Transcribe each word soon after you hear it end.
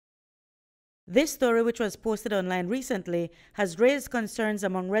This story, which was posted online recently, has raised concerns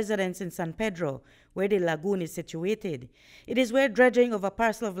among residents in San Pedro, where the lagoon is situated. It is where dredging of a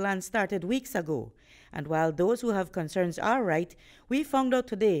parcel of land started weeks ago. And while those who have concerns are right, we found out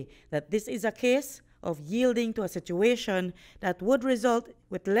today that this is a case of yielding to a situation that would result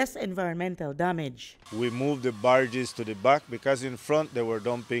with less environmental damage. We moved the barges to the back because in front they were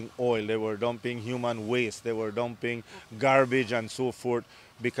dumping oil, they were dumping human waste, they were dumping garbage and so forth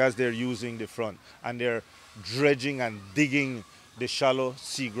because they're using the front. And they're dredging and digging the shallow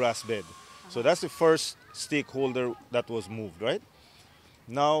seagrass bed. So that's the first stakeholder that was moved, right?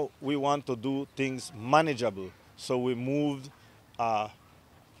 Now we want to do things manageable. So we moved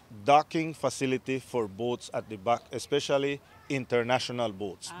docking facility for boats at the back, especially international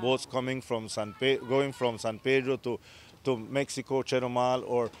boats. Boats coming from going from San Pedro to Mexico, Chetumal,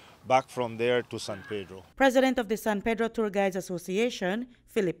 or back from there to San Pedro. President of the San Pedro Tour Guides Association,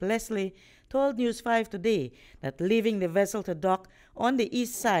 Philip Leslie, told News 5 today that leaving the vessel to dock on the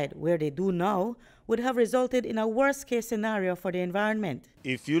east side, where they do now, would have resulted in a worst-case scenario for the environment.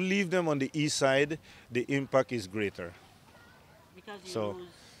 If you leave them on the east side, the impact is greater. Because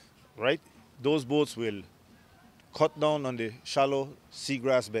right? Those boats will cut down on the shallow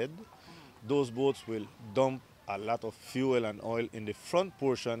seagrass bed. Those boats will dump a lot of fuel and oil in the front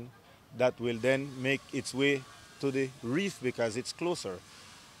portion that will then make its way to the reef because it's closer.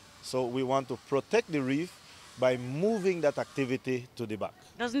 So we want to protect the reef by moving that activity to the back.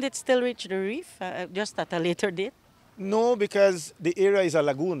 Doesn't it still reach the reef, just at a later date? No, because the area is a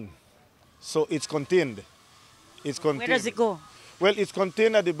lagoon, so it's contained. It's contained. Where does it go? Well, it's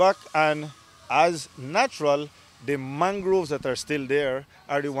contained at the back, and as natural, the mangroves that are still there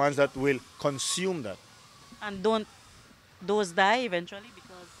are the ones that will consume that. And don't those die eventually?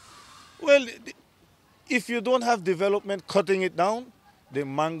 Because well, if you don't have development cutting it down, the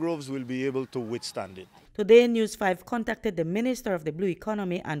mangroves will be able to withstand it. Today, News 5 contacted the Minister of the Blue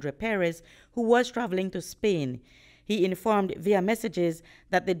Economy, Andre Perez, who was traveling to Spain. He informed via messages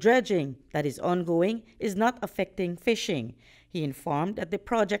that the dredging that is ongoing is not affecting fishing. He informed that the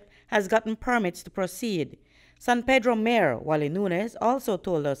project has gotten permits to proceed. San Pedro Mayor Wally Nunes also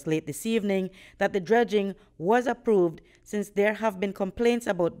told us late this evening that the dredging was approved since there have been complaints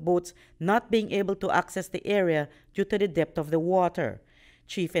about boats not being able to access the area due to the depth of the water.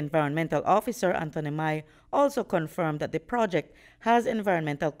 Chief Environmental Officer Anthony Mai also confirmed that the project has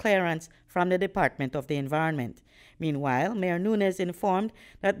environmental clearance from the Department of the Environment. Meanwhile, Mayor Nunes informed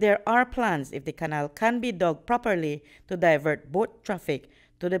that there are plans, if the canal can be dug properly, to divert boat traffic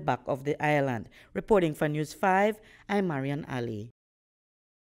to the back of the island. Reporting for News 5, I'm Marion Ali.